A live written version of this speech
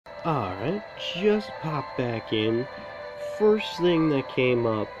Alright, just popped back in. First thing that came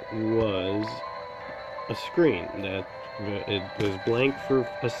up was a screen that it was blank for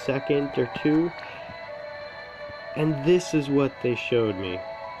a second or two, and this is what they showed me.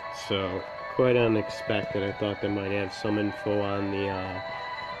 So, quite unexpected. I thought they might have some info on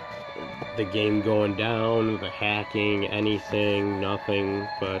the game going down, the hacking, anything, nothing.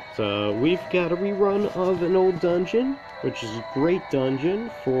 But we've got a rerun of an old dungeon, which is a great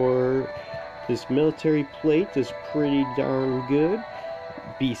dungeon for this military plate is pretty darn good.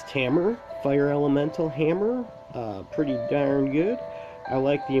 Beast hammer, fire elemental hammer, pretty darn good. I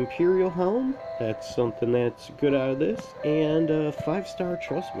like the Imperial helm. That's something that's good out of this, and a 5-star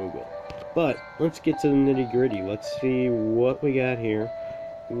trust Moogle. But let's get to the nitty gritty. Let's see what we got here,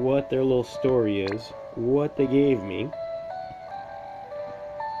 what their little story is, what they gave me.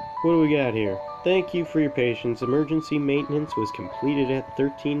 What do we got here? Thank you for your patience. Emergency maintenance was completed at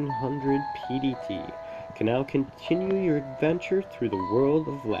 1300 PDT. Can now continue your adventure through the world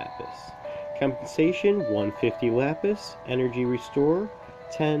of Lapis. Compensation 150 Lapis. Energy restore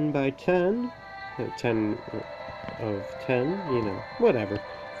 10 by 10. 10 of 10, you know, whatever.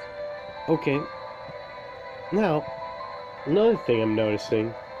 Okay. Now, another thing I'm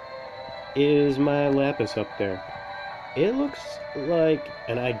noticing is my Lapis up there. It looks like,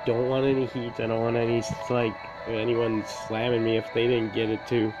 and I don't want any heat, I don't want any, like, anyone slamming me if they didn't get it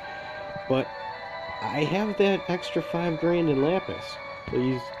too, but I have that extra 5 grand in Lapis.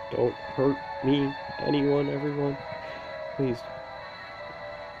 Please don't hurt me, anyone, everyone. Please.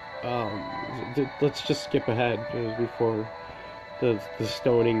 Let's just skip ahead before the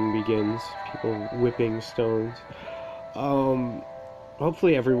stoning begins. People whipping stones.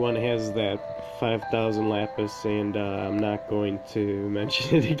 Hopefully everyone has that 5,000 Lapis, and I'm not going to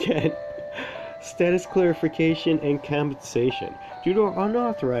mention it again. Status clarification and compensation. Due to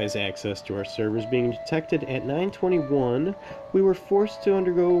unauthorized access to our servers being detected at 9:21, we were forced to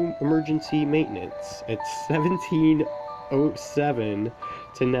undergo emergency maintenance at 17:07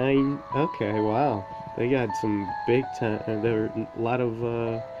 to 9. Okay, wow. They got some big time. There were a lot of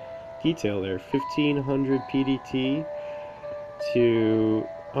detail there. 1500 PDT to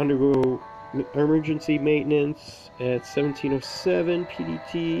undergo emergency maintenance at 17:07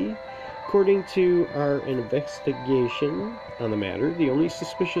 PDT. According to our investigation on the matter, the only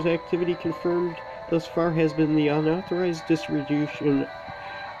suspicious activity confirmed thus far has been the unauthorized distribution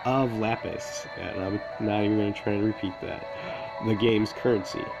of Lapis. And I'm not even going to try and repeat that. The game's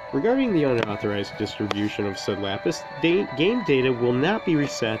currency. Regarding the unauthorized distribution of said Lapis, game data will not be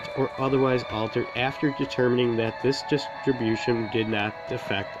reset or otherwise altered after determining that this distribution did not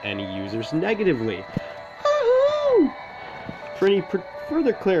affect any users negatively. Woohoo! For any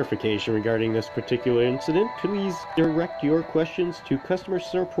further clarification regarding this particular incident, please direct your questions to customer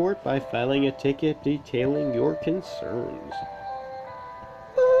support by filing a ticket detailing your concerns.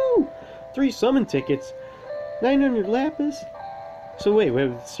 Woo! 3 summon tickets, 900 Lapis. So wait,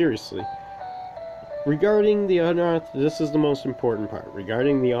 seriously. Regarding the unauthorized, this is the most important part.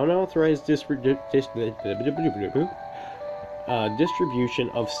 Regarding the unauthorized distribution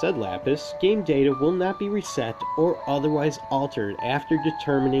of said Lapis, game data will not be reset or otherwise altered after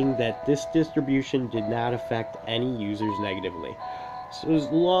determining that this distribution did not affect any users negatively. So as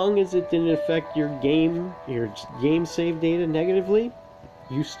long as it didn't affect your game save data negatively,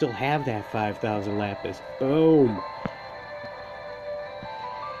 you still have that 5,000 Lapis. Boom!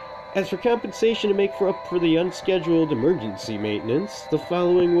 As for compensation to make up for the unscheduled emergency maintenance, the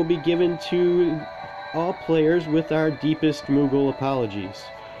following will be given to all players with our deepest Moogle apologies.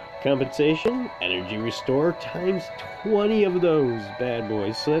 Compensation, energy restore times 20 of those bad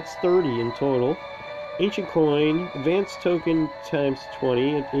boys, so that's 30 in total. Ancient coin, advanced token times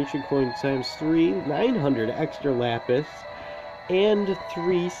 20, ancient coin times 3, 900 extra Lapis, and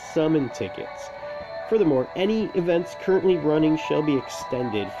 3 summon tickets. Furthermore, any events currently running shall be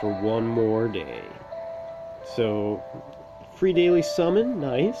extended for 1 more day. So, free daily summon,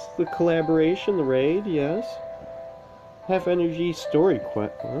 nice. The collaboration, the raid, yes. Half energy story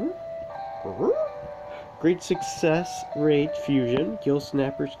quest. Huh? Great success raid fusion, Gill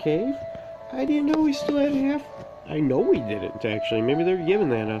Snapper's Cave. I didn't know we still had half. I know we didn't, actually. Maybe they're giving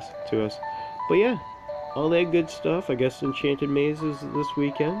that to us. But yeah, all that good stuff. I guess Enchanted Mazes this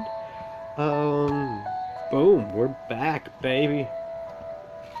weekend. Boom, we're back, baby.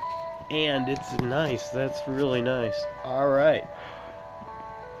 And it's nice. That's really nice. Alright.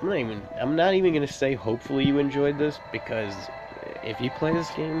 I'm not even gonna say hopefully you enjoyed this, because if you play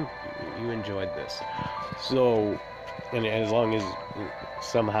this game, you enjoyed this. So, and as long as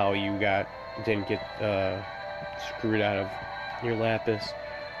somehow you didn't get screwed out of your Lapis,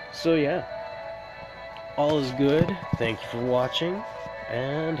 So yeah, all is good. Thank you for watching,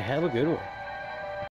 and have a good one.